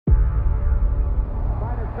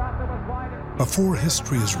Before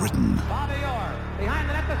history is written,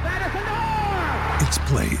 it's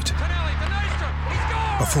played.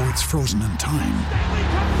 Before it's frozen in time,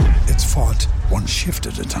 it's fought one shift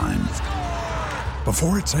at a time.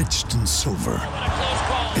 Before it's etched in silver,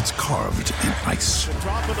 it's carved in ice.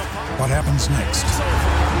 What happens next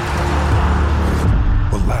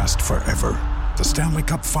will last forever. The Stanley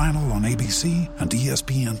Cup Final on ABC and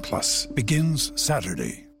ESPN Plus begins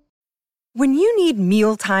Saturday. When you need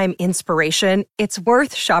mealtime inspiration, it's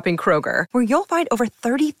worth shopping Kroger, where you'll find over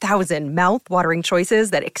 30,000 mouth-watering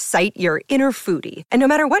choices that excite your inner foodie. And no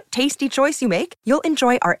matter what tasty choice you make, you'll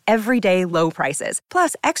enjoy our everyday low prices,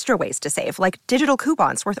 plus extra ways to save, like digital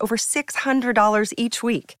coupons worth over $600 each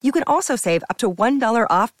week. You can also save up to $1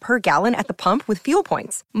 off per gallon at the pump with fuel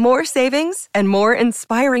points. More savings and more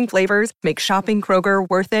inspiring flavors make shopping Kroger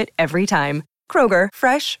worth it every time. Kroger,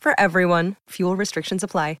 fresh for everyone. Fuel restrictions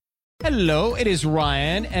apply. Hello, it is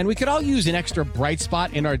Ryan, and we could all use an extra bright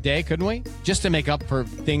spot in our day, couldn't we? Just to make up for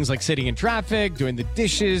things like sitting in traffic, doing the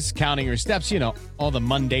dishes, counting your steps, you know, all the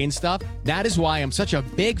mundane stuff. That is why I'm such a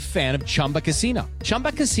big fan of Chumba Casino.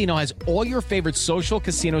 Chumba Casino has all your favorite social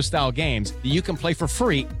casino-style games that you can play for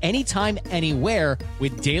free anytime, anywhere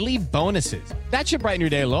with daily bonuses. That should brighten your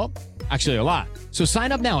day a little. Actually, a lot. So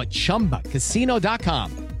sign up now at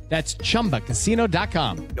ChumbaCasino.com. That's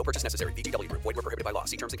ChumbaCasino.com. No purchase necessary. VGW Group. Void where prohibited by law.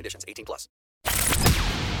 See terms and conditions. 18+.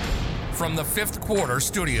 From the Fifth Quarter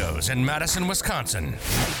Studios in Madison, Wisconsin,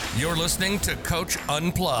 you're listening to Coach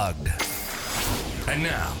Unplugged. And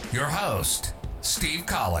now, your host, Steve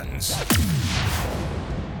Collins.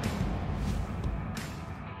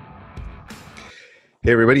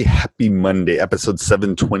 Hey everybody, happy Monday, episode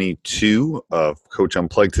 722 of Coach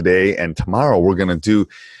Unplugged today. And tomorrow we're going to do,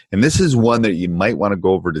 and this is one that you might want to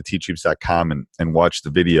go over to teachhoops.com and watch the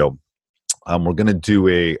video. We're going to do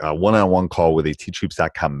a one-on-one call with a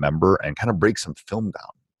teachhoops.com member and kind of break some film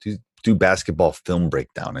down, do basketball film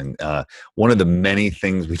breakdown. And one of the many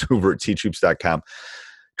things we do over at teachhoops.com,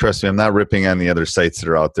 trust me, I'm not ripping on the other sites that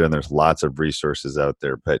are out there, and there's lots of resources out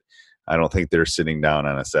there, but I don't think they're sitting down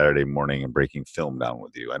on a Saturday morning and breaking film down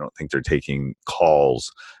with you. I don't think they're taking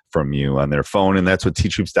calls from you on their phone, and that's what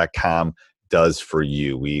teachhoops.com does for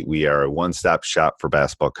you. We are a one-stop shop for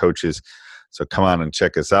basketball coaches. So come on and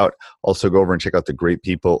check us out. Also go over and check out the great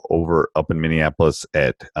people over up in Minneapolis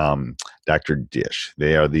at Dr. Dish.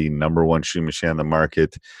 They are the number one shoe machine on the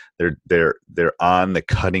market. They're on the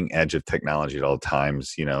cutting edge of technology at all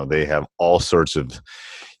times. You know, they have all sorts of.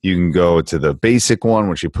 You can go to the basic one,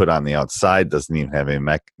 which you put on the outside, doesn't even have any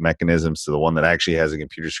mechanisms, to the one that actually has a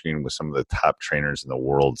computer screen with some of the top trainers in the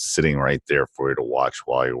world sitting right there for you to watch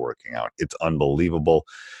while you're working out. It's unbelievable.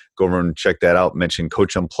 Go over and check that out. Mention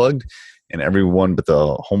Coach Unplugged, and everyone but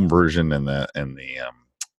the home version and the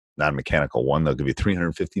non-mechanical one, they'll give you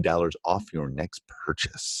 $350 off your next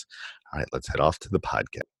purchase. All right, let's head off to the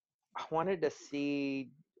podcast. I wanted to see.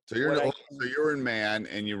 So you're in man,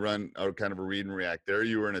 and you run a kind of a read and react. There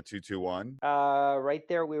you were in a 2-2-1. Right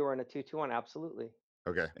there, we were in a 2-2-1. Absolutely.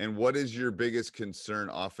 Okay. And what is your biggest concern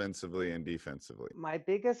offensively and defensively? My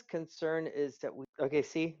biggest concern is that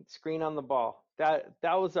screen on the ball. That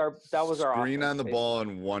was our screen on the basically. ball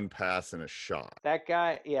and one pass and a shot. That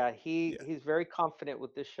guy, he's very confident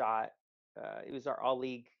with this shot. He was our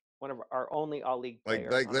all-league. One of our only all-league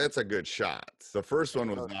players. Like that's a good shot. The first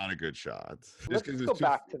one was not a good shot. Let's go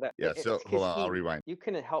back to that. Yeah, so hold on, I'll rewind. You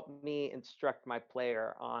can help me instruct my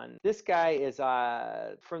player on this guy is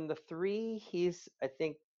from the three, he's I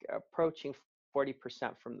think approaching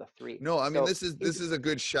 40% from the three. No, I mean this is a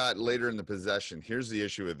good shot later in the possession. Here's the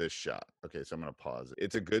issue with this shot. Okay, so I'm gonna pause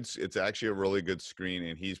it. It's actually a really good screen,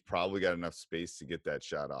 and he's probably got enough space to get that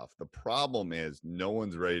shot off. The problem is no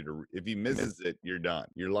one's ready to. If he misses it, you're done.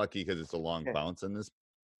 You're lucky because it's a long bounce on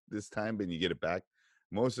this time, but you get it back.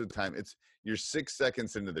 Most of the time, you're 6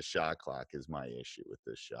 seconds into the shot clock is my issue with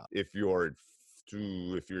this shot. If you're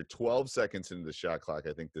 12 seconds into the shot clock,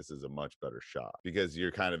 I think this is a much better shot because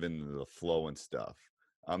you're kind of in the flow and stuff.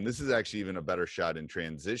 This is actually even a better shot in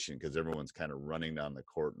transition because everyone's kind of running down the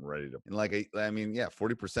court and ready to. And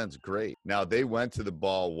 40% is great. Now they went to the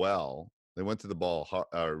ball well. They went to the ball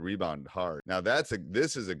rebound hard. Now this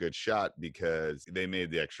is a good shot because they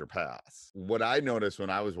made the extra pass. What I noticed when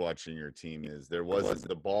I was watching your team is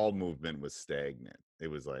the ball movement was stagnant. It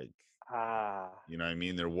was like. You know what I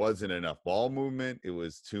mean? There wasn't enough ball movement. It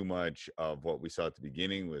was too much of what we saw at the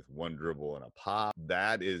beginning with one dribble and a pop.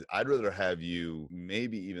 I'd rather have you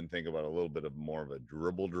maybe even think about a little bit of more of a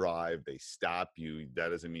dribble drive. They stop you. That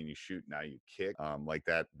doesn't mean you shoot. Now you kick. Like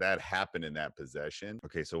that happened in that possession.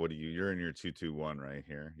 Okay, so you're in your 2-2-1 right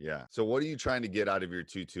here. Yeah. So what are you trying to get out of your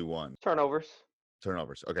 2-2-1? Turnovers.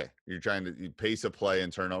 Turnovers. Okay. You're trying to pace of play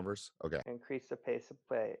and turnovers. Okay. Increase the pace of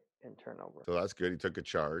play and turnover. So that's good. He took a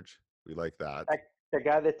charge. We like that. The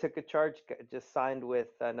guy that took a charge just signed with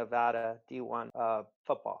Nevada D1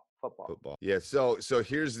 football. Yeah. So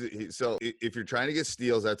here's if you're trying to get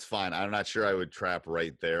steals, that's fine. I'm not sure I would trap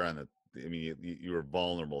right there on the. I mean, you were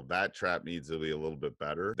vulnerable. That trap needs to be a little bit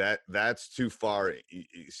better. That's too far.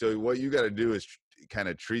 So what you got to do is kind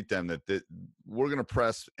of treat them that we're going to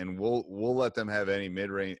press and we'll let them have any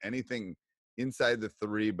mid-range, anything inside the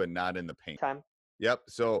 3, but not in the paint. Time. Yep.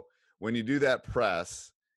 So when you do that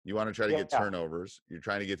press, you want to try to get turnovers. You're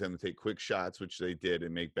trying to get them to take quick shots, which they did,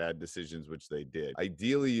 and make bad decisions, which they did.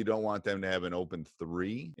 Ideally, you don't want them to have an open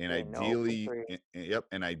 3, and ideally,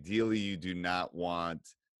 and ideally, you do not want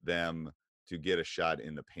them to get a shot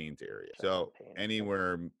in the paint area. So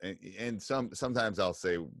anywhere, and sometimes I'll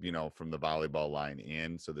say, from the volleyball line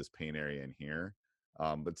in, so this paint area in here.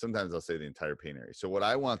 But sometimes I'll say the entire paint area. So what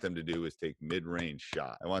I want them to do is take mid-range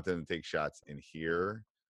shot. I want them to take shots in here,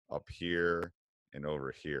 up here, and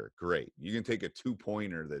over here. Great. You can take a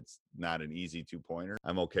 2-pointer that's not an easy 2-pointer.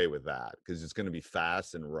 I'm okay with that because it's going to be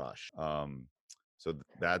fast and rush. So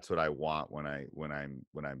that's what I want when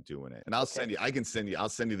I'm doing it. And I'll send you. I'll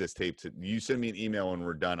send you this tape to you. Send me an email when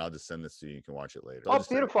we're done. I'll just send this to you. You can watch it later. Oh,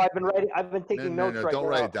 beautiful! I've been taking notes. No, right don't now.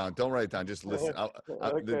 write it down. Don't write it down. Just listen. Okay.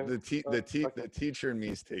 The teacher in me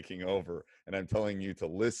is taking over, and I'm telling you to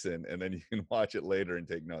listen, and then you can watch it later and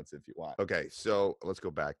take notes if you want. Okay, so let's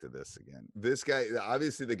go back to this again. This guy,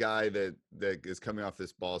 obviously, the guy that is coming off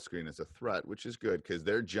this ball screen is a threat, which is good because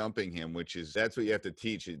they're jumping him, that's what you have to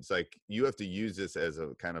teach. It's like you have to use this as a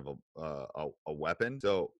kind of a weapon.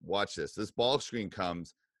 So watch this. This ball screen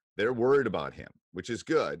comes. They're worried about him, which is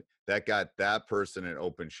good. That got that person an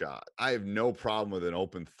open shot. I have no problem with an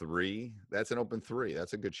open 3. That's an open 3.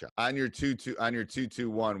 That's a good shot. On your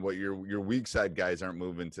 2-2-1, what your weak side guys aren't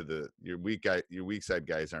moving to your weak side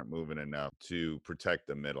guys aren't moving enough to protect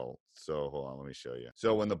the middle. So hold on, let me show you.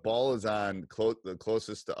 So when the ball is on the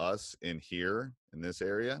closest to us in here in this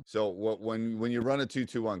area. So when you run a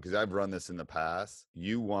 2-2-1, because I've run this in the past,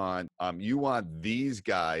 you want these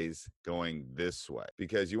guys going this way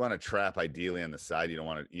because you want to trap ideally on the side. You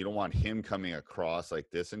don't want him coming across like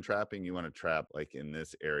this and trapping. You want to trap like in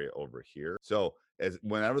this area over here. So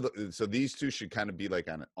so these two should kind of be like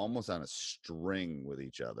almost on a string with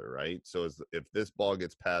each other, right? So if this ball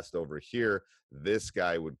gets passed over here, this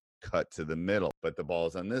guy would cut to the middle, but the ball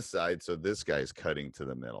is on this side, so this guy's cutting to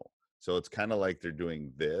the middle. So it's kind of like they're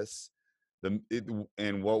doing this.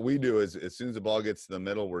 And what we do is as soon as the ball gets to the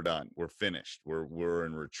middle, we're done. We're finished. We're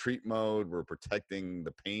in retreat mode. We're protecting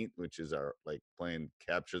the paint, which is our playing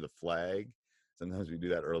capture the flag. Sometimes we do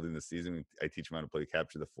that early in the season. I teach them how to play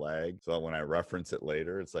capture the flag. So that when I reference it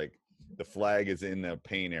later, it's like the flag is in the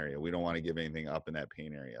paint area. We don't want to give anything up in that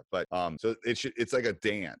paint area. But so it's like a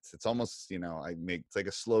dance. It's almost, it's like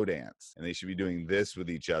a slow dance. And they should be doing this with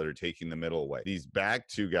each other, taking the middle away. These back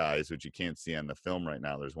 2 guys, which you can't see on the film right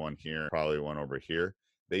now, there's one here, probably one over here.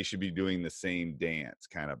 They should be doing the same dance,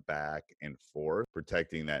 kind of back and forth,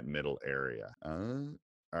 protecting that middle area. All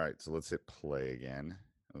right, so let's hit play again.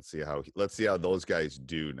 Let's see how those guys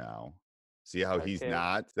do now. See how he's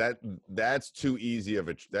not. That's too easy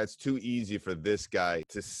that's too easy for this guy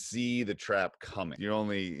to see the trap coming. You're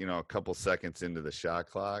only, a couple seconds into the shot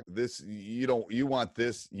clock. You want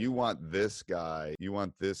this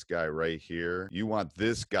guy right here. You want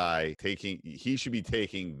this guy he should be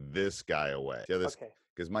taking this guy away.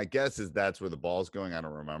 Because my guess is that's where the ball's going. I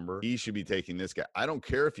don't remember. He should be taking this guy. I don't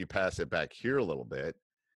care if you pass it back here a little bit,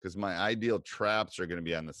 because my ideal traps are going to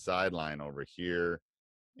be on the sideline over here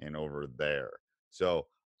and over there. So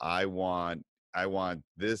I want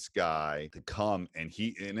this guy to come and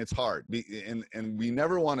it's hard. And we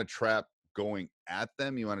never want to trap going at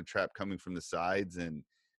them. You want to trap coming from the sides. And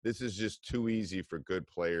this is just too easy for good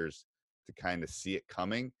players to kind of see it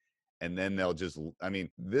coming. And then they'll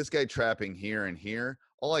this guy trapping here and here,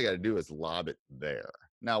 all I got to do is lob it there.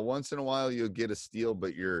 Now, once in a while, you'll get a steal,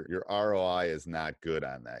 but your ROI is not good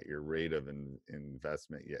on that. Your rate of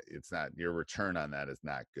investment, it's not. Your return on that is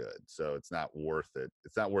not good. So it's not worth it.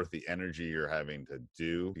 It's not worth the energy you're having to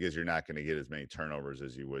do because you're not going to get as many turnovers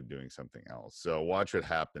as you would doing something else. So watch what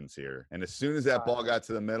happens here. And as soon as that ball got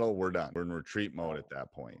to the middle, we're done. We're in retreat mode at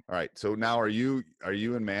that point. All right. So now are you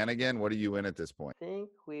in man again? What are you in at this point? I think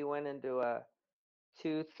we went into a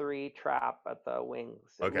 2-3 trap at the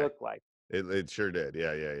wings. It looked like. It sure did.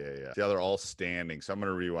 Yeah. See how they're all standing. So I'm going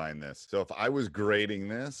to rewind this. So if I was grading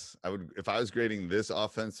this, if I was grading this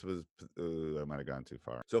offense I might have gone too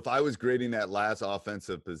far. So if I was grading that last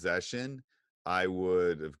offensive possession, I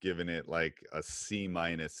would have given it like a C-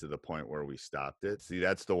 to the point where we stopped it. See,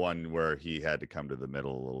 that's the one where he had to come to the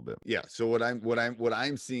middle a little bit. Yeah. So what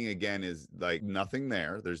I'm seeing again is like nothing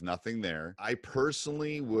there. There's nothing there. I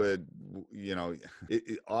personally would,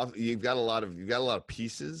 you've got a lot of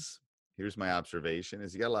pieces. Here's my observation: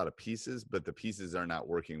 is you got a lot of pieces, but the pieces are not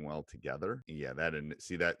working well together. Yeah, that's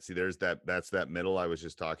that middle I was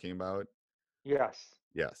just talking about. Yes.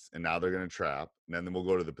 Yes, and now they're going to trap, and then we'll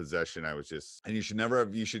go to the possession. And you should never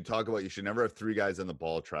have three guys on the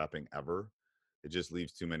ball trapping ever. It just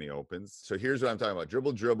leaves too many opens. So here's what I'm talking about: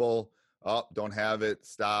 dribble. Oh, don't have it.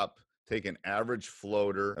 Stop. Take an average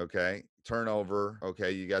floater. Okay, turnover.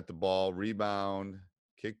 Okay, you got the ball. Rebound.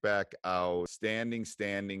 Kick back out. Standing.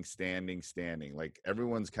 Like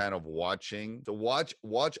everyone's kind of watching. So watch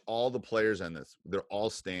all the players on this. They're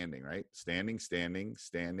all standing, right? Standing.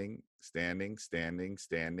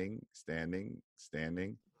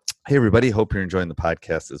 Hey, everybody. Hope you're enjoying the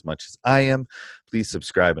podcast as much as I am. Please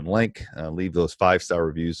subscribe and like. Leave those 5-star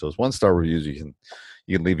reviews. Those 1-star reviews you can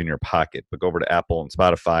leave in your pocket. But go over to Apple and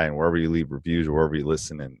Spotify and wherever you leave reviews or wherever you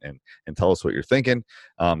listen and tell us what you're thinking.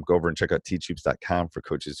 Go over and check out teachhoops.com for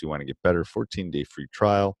coaches who want to get better. 14-day free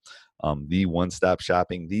trial. The one-stop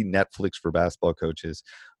shopping, the Netflix for basketball coaches.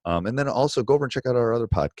 And then also go over and check out our other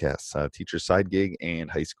podcasts, Teacher Side Gig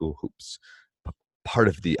and High School Hoops. Part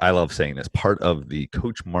of the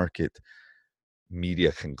Coach Market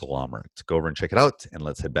media conglomerate. Go over and check it out, and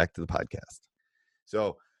let's head back to the podcast.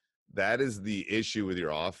 So that is the issue with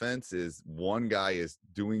your offense: is one guy is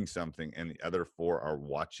doing something and the other four are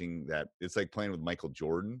watching that. It's like playing with Michael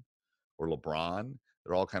Jordan or LeBron.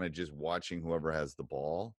 They're all kind of just watching whoever has the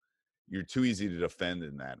ball. You're too easy to defend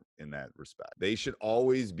in that respect. They should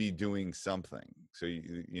always be doing something. So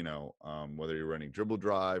whether you're running dribble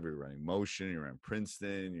drive, or you're running motion, you're running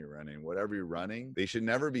Princeton, you're running whatever you're running, they should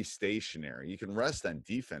never be stationary. You can rest on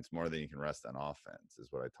defense more than you can rest on offense, is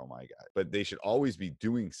what I tell my guys. But they should always be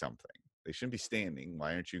doing something. They shouldn't be standing.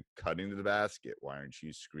 Why aren't you cutting to the basket? Why aren't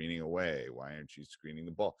you screening away? Why aren't you screening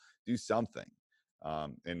the ball? Do something.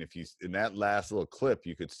 And if you, in that last little clip,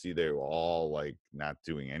 you could see they were all like not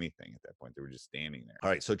doing anything at that point. They were just standing there. All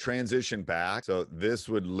right. So transition back. So this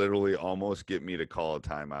would literally almost get me to call a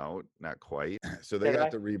timeout. Not quite. So they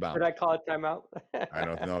got the rebound. Did I call a timeout? I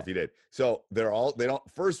don't know if you did. So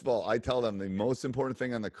first of all, I tell them the most important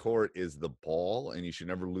thing on the court is the ball, and you should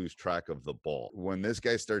never lose track of the ball. When this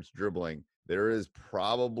guy starts dribbling, there is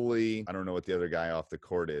probably, I don't know what the other guy off the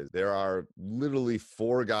court is. There are literally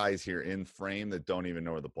 4 guys here in frame that don't even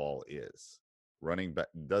know where the ball is. Running back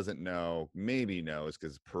doesn't know, maybe knows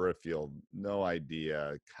because peripheral, no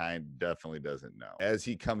idea, definitely doesn't know. As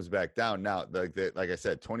he comes back down, now, like I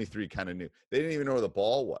said, 23 kind of knew. They didn't even know where the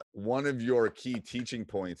ball was. One of your key teaching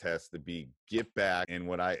points has to be get back. And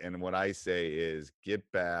what I say is get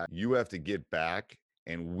back. You have to get back.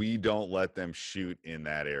 And we don't let them shoot in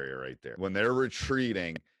that area right there. When they're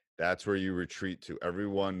retreating, that's where you retreat to.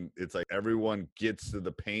 It's like everyone gets to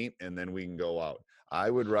the paint and then we can go out. I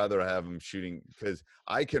would rather have them shooting because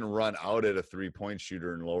I can run out at a 3-point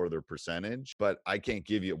shooter and lower their percentage, but I can't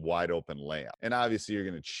give you a wide open layup. And obviously you're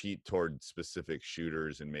going to cheat toward specific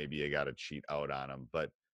shooters and maybe you got to cheat out on them. But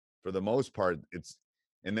for the most part,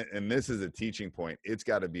 and this is a teaching point. It's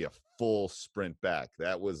got to be a full sprint back.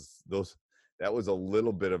 That was a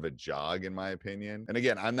little bit of a jog, in my opinion. And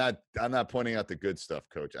again, I'm not pointing out the good stuff,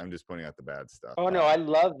 Coach. I'm just pointing out the bad stuff. Oh, no, I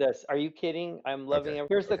love this. Are you kidding? I'm loving it.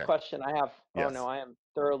 Here's the question I have. Yes. Oh, no, I am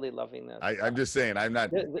thoroughly loving this. I'm just saying, I'm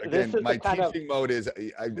not, again, my teaching mode is,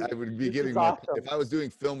 I would be giving more, awesome. If I was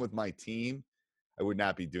doing film with my team, I would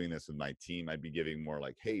not be doing this with my team. I'd be giving more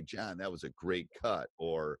like, hey, John, that was a great cut,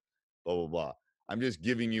 or blah, blah, blah. I'm just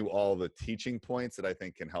giving you all the teaching points that I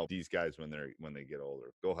think can help these guys when they get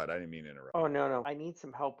older. Go ahead. I didn't mean to interrupt. Oh, no. I need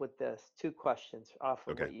some help with this. 2 questions off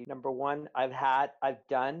of what you. Number one, I've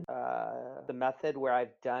done the method where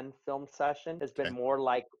I've done film session has been more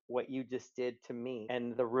like what you just did to me.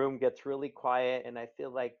 And the room gets really quiet and I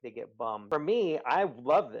feel like they get bummed. For me, I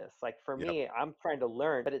love this. Like for me, I'm trying to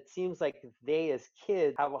learn, but it seems like they as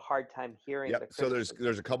kids have a hard time hearing. So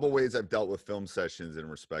there's a couple ways I've dealt with film sessions in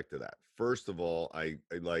respect to that. First of all,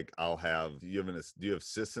 I'll have, do you have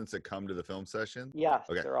assistants that come to the film session? Yes,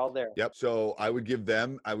 they're all there. Yep. So I would give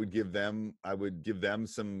them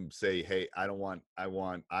some, say, hey, I'm going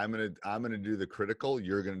to do the critical.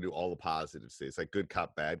 You're going to do all the positives. It's like good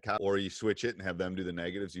cop, bad cop, or you switch it and have them do the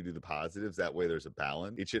negatives. You do the positives. That way there's a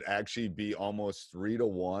balance. It should actually be almost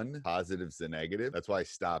 3-to-1 positives to negative. That's why I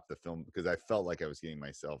stopped the film, because I felt like I was getting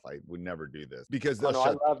myself. I would never do this because I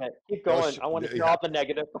love it. Keep going. I want to hear all the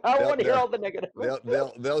negative. I want to hear all the negative.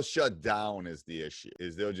 they'll shut down is the issue.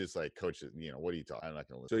 Is they'll just like, coach, what are you talking? I'm not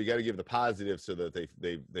going to listen. So you got to give the positives so that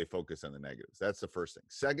they focus on the negatives. That's the first thing.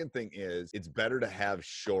 Second thing is it's better to have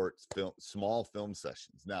small film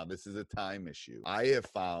sessions. Now this is a time issue. I have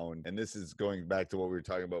found, and this is going back to what we were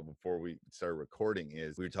talking about before we started recording,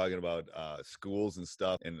 is we were talking about schools and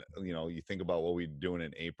stuff, and you think about what we were doing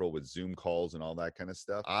in April with Zoom calls and all that kind of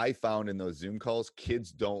stuff. I found in those Zoom calls,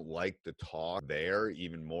 kids don't like to talk there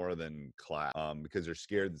even more than class, because they're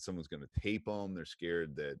scared that someone's going to tape them. They're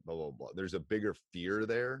scared that blah blah blah. There's a bigger fear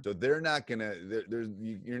there, so they're not gonna.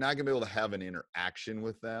 You're not gonna be able to have an interaction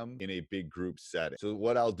with them in a big group setting. So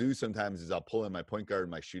what I'll do sometimes is I'll pull in my point guard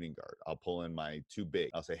and my shooting guard. I'll pull in my two big.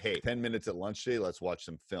 I'll say, hey, 10 minutes at lunch today, let's watch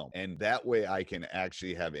some film, and that way I can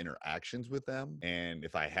actually have interactions with them. And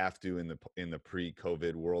if I have to in the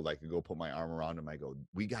pre-COVID world, I can go put my arm around them. I go,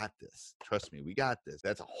 we got this. Trust me, we got this.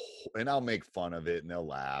 That's and I'll make fun of it and they'll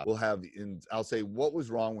laugh. And I'll say, what was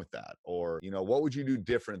wrong with that? Or, what would you do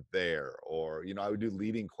different there? Or, I would do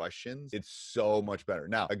leading questions. It's so much better.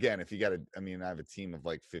 Now, again, if you I have a team of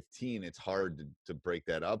like 15, it's hard to break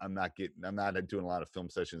that up. I'm not doing a lot of film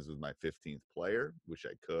sessions with my 15th player, which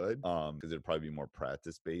I could, because it'd probably be more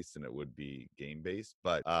practice based than it would be game based.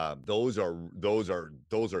 But those are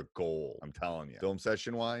gold. I'm telling you, film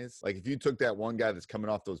session wise. Like if you took that one guy that's coming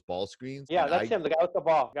off those ball screens, that's him, the guy with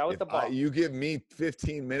the ball. You give me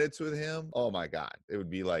 15 minutes with him, oh my God, it would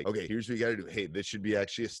be like, okay, here's what you got to do. Hey, this should be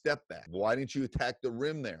actually a step back. Why didn't you attack the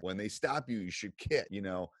rim there? When they stop you, you should kick.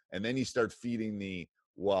 And then you start feeding the,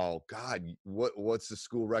 well, God, what's the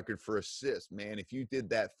school record for assists? Man, if you did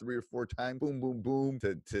that 3 or 4 times, boom, boom, boom,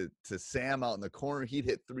 to Sam out in the corner, he'd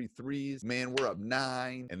hit 3 threes. Man, we're up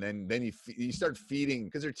 9. And then you start feeding,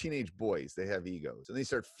 because they're teenage boys, they have egos. And they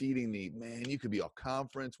start feeding man, you could be all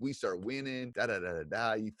conference. We start winning,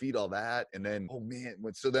 da-da-da-da-da. You feed all that. And then, oh man.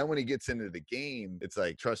 So then when he gets into the game, it's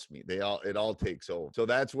like, trust me, it all takes over. So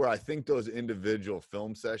that's where I think those individual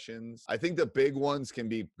film sessions, I think the big ones can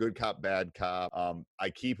be good cop, bad cop. I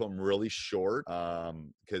keep them really short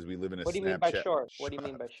because we live in a Snapchat. What do you mean by short? What do you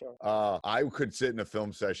mean by short? I could sit in a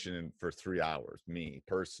film session for 3 hours, me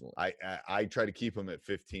personally. I try to keep them at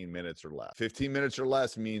 15 minutes or less. 15 minutes or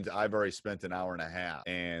less means I've already spent an hour and a half.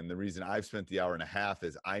 And the reason I've spent the hour and a half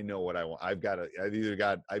is I know what I want. I've either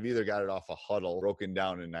got it off a huddle broken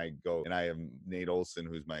down, and I go, and I have Nate Olson,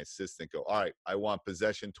 who's my assistant, go, all right, I want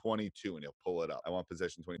possession 22, and he'll pull it up. I want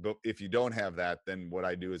possession 20. But if you don't have that, then what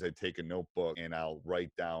I do is I take a notebook and I'll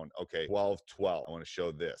write down, okay, 12. I want to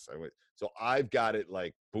show this. So I've got it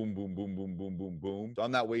like boom, boom, boom, boom, boom, boom, boom. So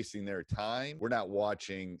I'm not wasting their time. We're not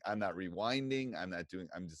watching. I'm not rewinding. I'm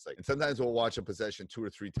just like, and sometimes we'll watch a possession 2 or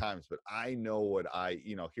 3 times, but I know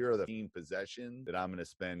here are the 15 possessions that I'm going to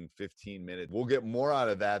spend 15 minutes. We'll get more out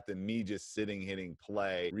of that than me just sitting, hitting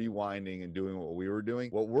play, rewinding, and doing what we were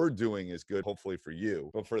doing. What we're doing is good, hopefully for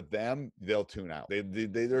you, but for them, they'll tune out.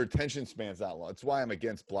 Their attention span's not long. That's why I'm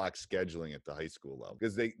against block scheduling at the high school level,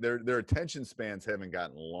 because their attention spans haven't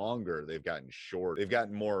gotten longer. They've gotten short. They've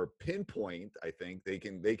gotten more pinpoint. I think they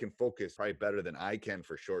can focus probably better than I can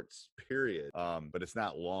for short period, but it's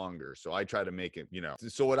not longer. So I try to make it,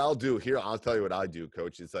 so what I'll do here, I'll tell you what I do,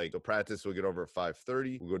 coach. It's like the practice will get over at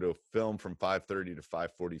 5:30. We'll go to a film from 5:30 to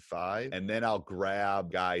 5:45, and then I'll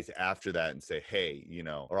grab guys after that and say, hey,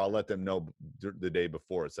 or I'll let them know the day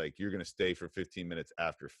before. It's like, you're going to stay for 15 minutes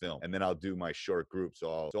after film, and then I'll do my short group.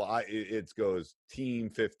 It goes team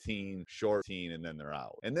 15, short 15, and then they're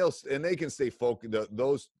out, and they can stay focused.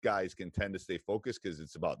 Those guys can tend to stay focused because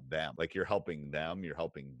it's about them. Like, you're helping them, you're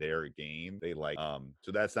helping their game. They like,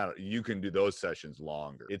 so that's not, you can do those sessions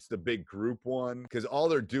longer. It's the big group one, because all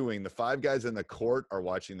they're doing, the 5 guys in the court are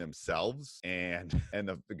watching themselves, and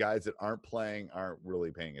the guys that aren't playing aren't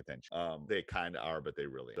really paying attention. They kind of are, but they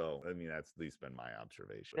really. So I mean, that's at least been my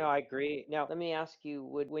observation. No, I agree. Now let me ask you: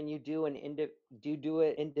 when you do do you do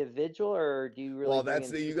it individual, or do you really? Well,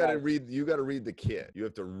 you got to read. You got to read the kid. You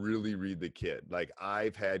have to really read the kid. Like,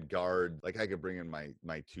 I've had guard. Like, I could bring in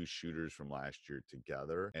my 2 shooters from last year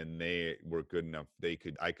together, and they were good enough.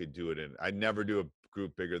 I could do it I'd never do a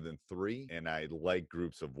group bigger than 3, and I like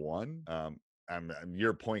groups of 1. I'm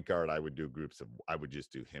your point guard. I would do groups of. I would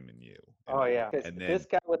just do him and you. And then this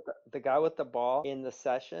guy with the guy with the ball in the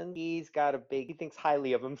session, he thinks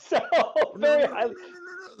highly of himself. Very highly.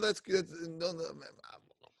 No. That's good. No.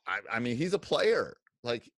 I mean, he's a player.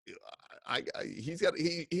 Like, he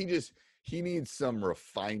He needs some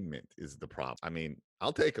refinement is the problem. I mean,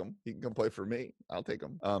 I'll take him. He can come play for me. I'll take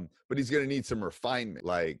him. But he's going to need some refinement.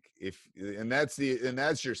 Like that's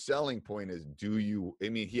your selling point is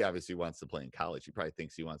he obviously wants to play in college. He probably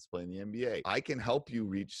thinks he wants to play in the NBA. I can help you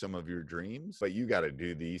reach some of your dreams, but you got to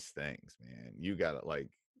do these things, man. You got to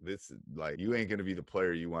you ain't going to be the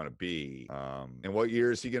player you want to be. And what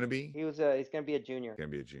year is he going to be? He's going to be a junior. Going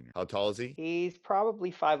to be a junior. How tall is he? He's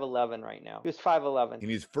probably 5'11" right now. He was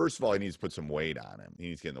 5'11". First of all, he needs to put some weight on him. He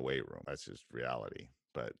needs to get in the weight room. That's just reality.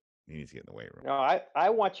 But he needs to get in the weight room. No, I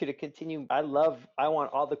want you to continue. I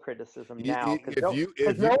want all the criticism now.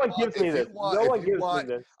 If no one gives me this. No one gives me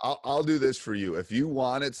this. I'll do this for you. If you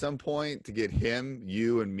want at some point to get him,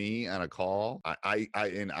 you and me on a call,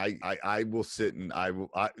 I will sit and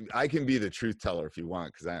I can be the truth teller if you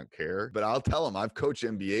want, because I don't care. But I'll tell him I've coached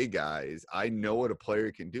NBA guys. I know what a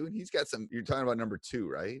player can do, and he's got some. You're talking about number 2,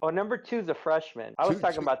 right? Oh, number 2's a freshman. I was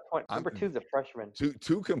talking about number 2's a freshman.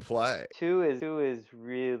 Two can play. Two is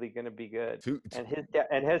really going to be good. And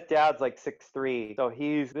his dad's like 6'3", so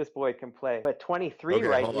this boy can play. But 23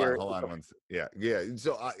 here. Hold on one second. Yeah.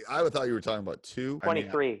 So I thought you were talking about 2.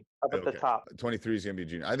 23 up at the top. 23 is going to be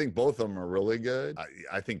junior. I think both of them are really good.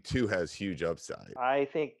 I think 2 has huge upside. I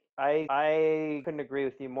think I couldn't agree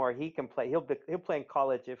with you more. He can play. He'll play in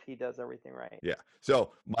college if he does everything right. Yeah.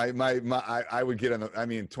 So I would get on the. I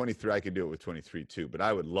mean, 23. I could do it with 23 too, but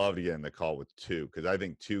I would love to get in the call with 2 because I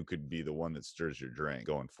think 2 could be the one that stirs your drink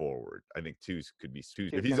going forward. I think 2 could be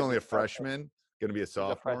 2. If he's only a freshman. Going to be a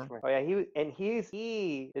sophomore. Oh yeah,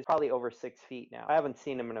 he is probably over 6 feet now. I haven't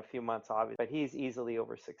seen him in a few months, obviously, but he's easily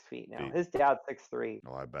over 6 feet now. His dad's 6'3".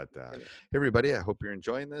 Oh, I bet that. Hey everybody, I hope you're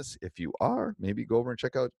enjoying this. If you are, maybe go over and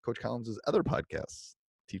check out Coach Collins' other podcasts,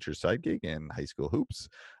 Teacher's Side Gig and High School Hoops.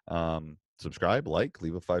 Subscribe,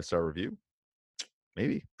 leave a 5-star review,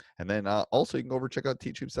 maybe, and then also you can go over and check out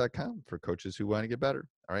teachhoops.com for coaches who want to get better.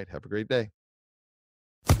 All right, have a great day.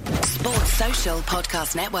 Sports Social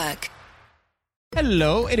Podcast Network.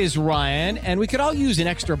 Hello, it is Ryan, and we could all use an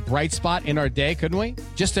extra bright spot in our day, couldn't we?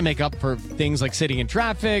 Just to make up for things like sitting in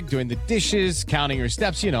traffic, doing the dishes, counting your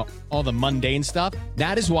steps, all the mundane stuff.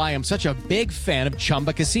 That is why I'm such a big fan of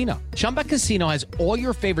Chumba Casino. Chumba Casino has all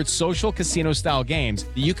your favorite social casino-style games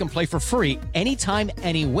that you can play for free anytime,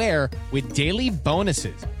 anywhere with daily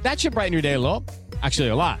bonuses. That should brighten your day a little. Actually,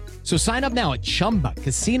 a lot. So sign up now at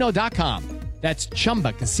ChumbaCasino.com. That's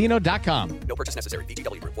ChumbaCasino.com. No purchase necessary.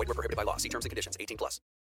 VGW Group. Void where prohibited by law. See terms and conditions. 18+.